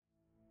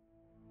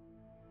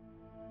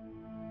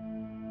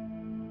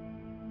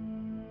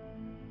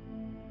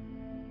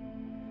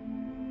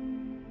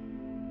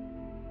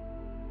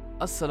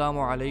Assalamu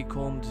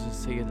alaikum, this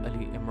is Sayyid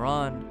Ali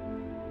Imran,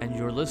 and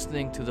you're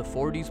listening to the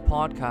 40s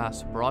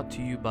podcast brought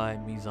to you by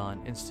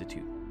Mizan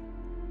Institute.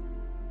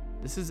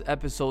 This is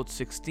episode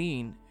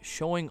 16,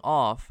 Showing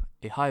Off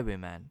a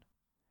Highwayman.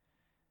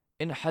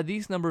 In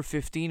hadith number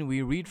 15,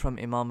 we read from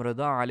Imam Rida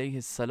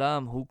alayhi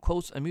salam, who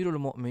quotes Amirul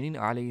Mu'mineen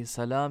alayhi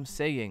salam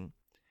saying,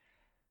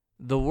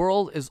 "The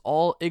world is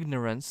all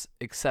ignorance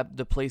except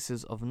the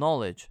places of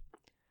knowledge,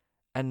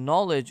 and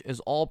knowledge is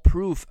all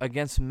proof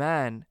against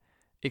man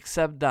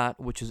except that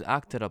which is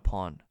acted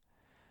upon.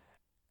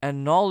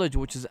 And knowledge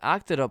which is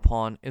acted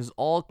upon is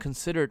all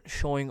considered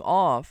showing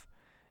off,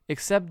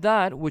 except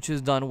that which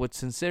is done with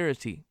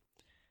sincerity.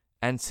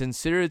 And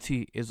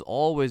sincerity is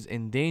always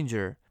in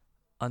danger,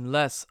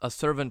 unless a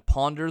servant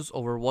ponders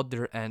over what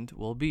their end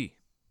will be."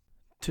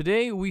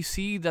 Today we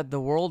see that the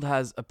world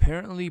has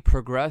apparently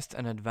progressed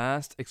and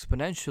advanced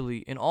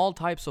exponentially in all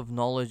types of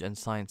knowledge and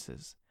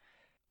sciences.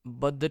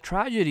 But the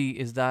tragedy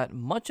is that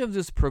much of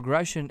this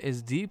progression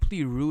is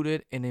deeply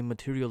rooted in a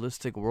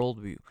materialistic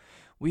worldview.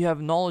 We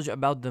have knowledge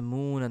about the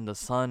moon and the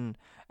sun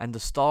and the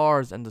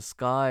stars and the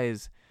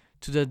skies,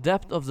 to the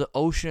depth of the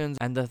oceans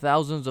and the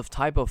thousands of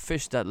type of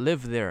fish that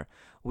live there.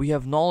 We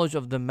have knowledge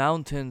of the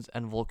mountains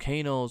and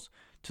volcanoes,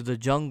 to the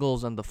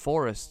jungles and the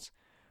forests.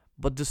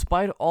 But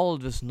despite all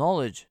of this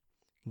knowledge,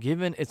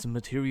 given its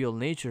material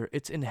nature,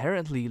 it's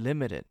inherently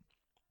limited.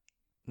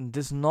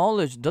 This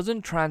knowledge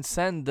doesn't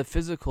transcend the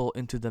physical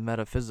into the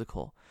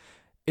metaphysical.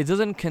 It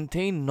doesn't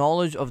contain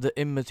knowledge of the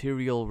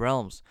immaterial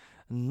realms,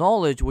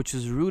 knowledge which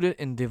is rooted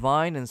in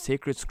divine and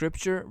sacred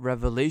scripture,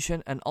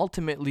 revelation, and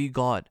ultimately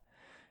God.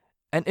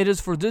 And it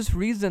is for this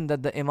reason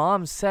that the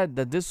Imam said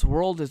that this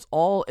world is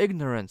all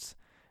ignorance,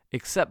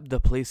 except the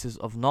places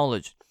of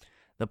knowledge.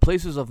 The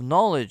places of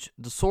knowledge,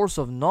 the source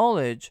of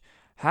knowledge,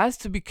 has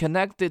to be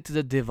connected to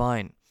the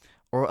divine,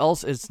 or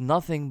else it's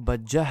nothing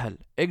but jahl,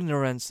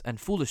 ignorance and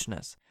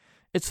foolishness.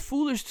 It's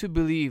foolish to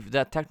believe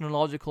that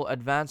technological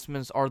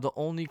advancements are the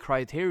only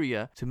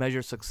criteria to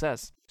measure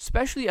success,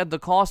 especially at the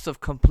cost of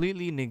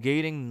completely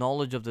negating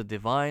knowledge of the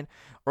divine,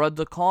 or at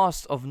the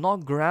cost of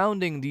not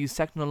grounding these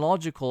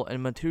technological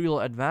and material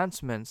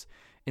advancements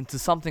into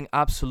something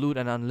absolute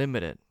and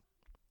unlimited.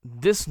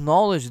 This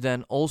knowledge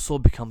then also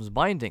becomes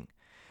binding.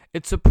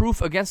 It's a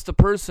proof against the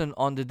person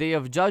on the day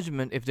of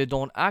judgment if they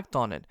don't act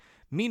on it,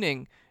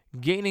 meaning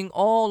gaining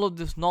all of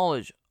this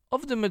knowledge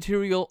of the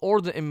material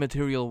or the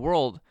immaterial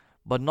world,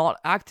 but not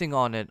acting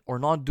on it or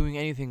not doing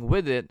anything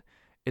with it,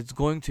 it's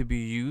going to be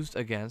used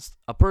against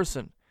a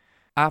person.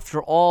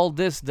 After all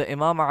this, the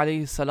Imam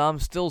alayhi salam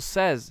still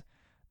says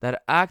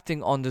that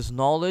acting on this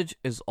knowledge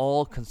is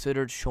all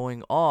considered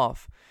showing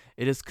off.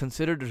 It is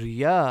considered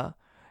riyah,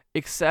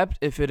 except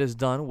if it is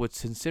done with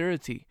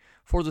sincerity,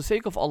 for the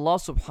sake of Allah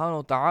subhanahu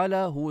wa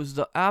ta'ala, who is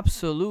the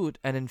absolute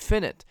and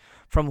infinite,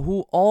 from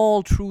who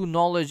all true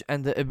knowledge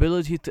and the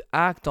ability to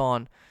act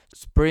on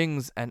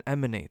springs and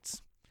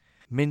emanates.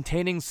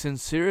 Maintaining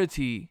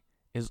sincerity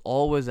is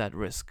always at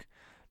risk,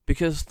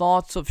 because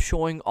thoughts of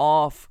showing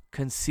off,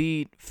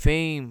 conceit,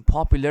 fame,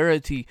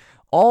 popularity,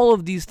 all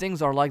of these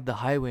things are like the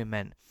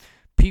highwaymen.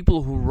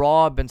 People who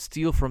rob and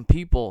steal from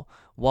people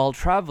while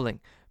traveling,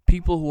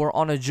 people who are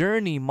on a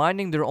journey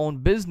minding their own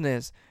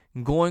business,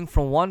 going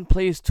from one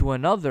place to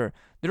another,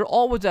 they're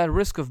always at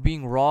risk of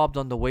being robbed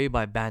on the way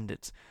by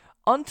bandits.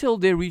 Until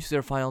they reach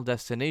their final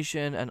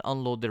destination and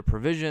unload their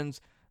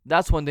provisions,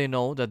 that's when they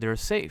know that they're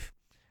safe.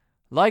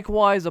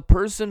 Likewise, a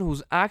person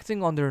who's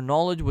acting on their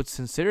knowledge with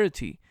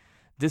sincerity,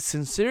 this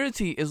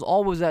sincerity is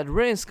always at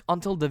risk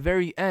until the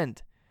very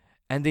end.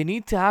 And they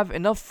need to have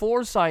enough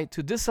foresight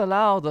to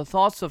disallow the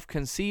thoughts of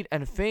conceit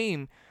and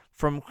fame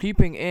from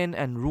creeping in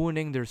and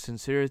ruining their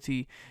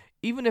sincerity.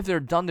 Even if they're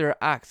done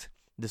their act,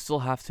 they still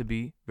have to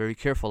be very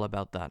careful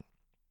about that.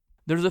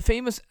 There's a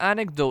famous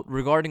anecdote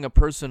regarding a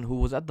person who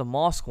was at the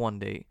mosque one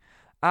day,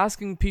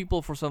 asking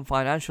people for some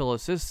financial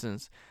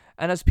assistance,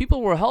 and as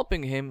people were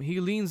helping him, he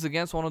leans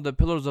against one of the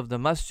pillars of the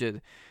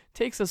masjid,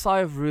 takes a sigh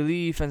of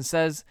relief and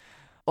says,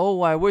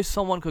 "Oh, I wish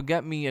someone could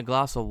get me a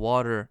glass of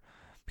water,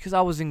 because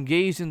I was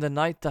engaged in the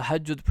night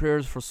tahajjud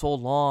prayers for so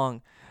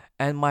long,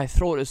 and my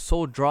throat is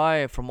so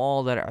dry from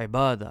all that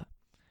ibadah."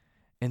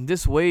 In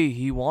this way,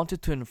 he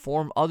wanted to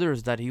inform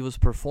others that he was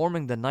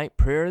performing the night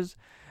prayers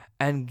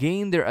and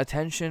gain their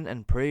attention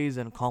and praise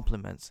and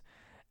compliments.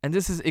 And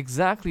this is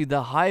exactly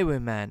the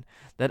highwayman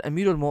that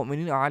Amirul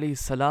Mu'mineen alayhi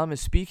salam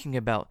is speaking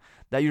about,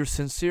 that your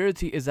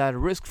sincerity is at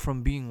risk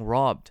from being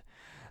robbed.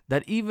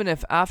 That even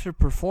if after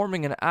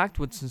performing an act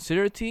with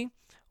sincerity,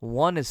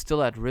 one is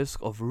still at risk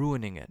of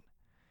ruining it.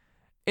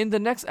 In the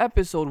next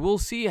episode, we'll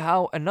see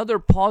how another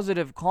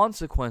positive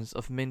consequence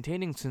of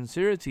maintaining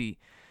sincerity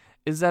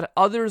is that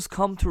others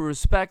come to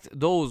respect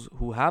those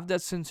who have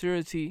that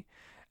sincerity,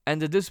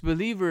 and the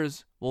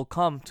disbelievers will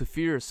come to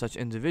fear such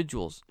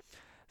individuals.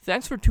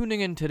 Thanks for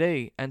tuning in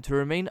today, and to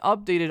remain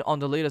updated on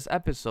the latest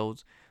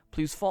episodes,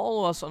 please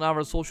follow us on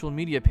our social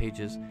media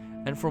pages,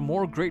 and for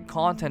more great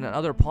content and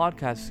other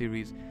podcast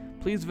series,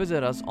 please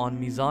visit us on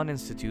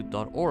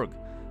mizaninstitute.org.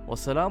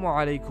 Wassalamu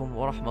alaikum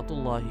wa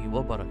rahmatullahi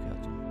wa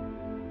barakatuh.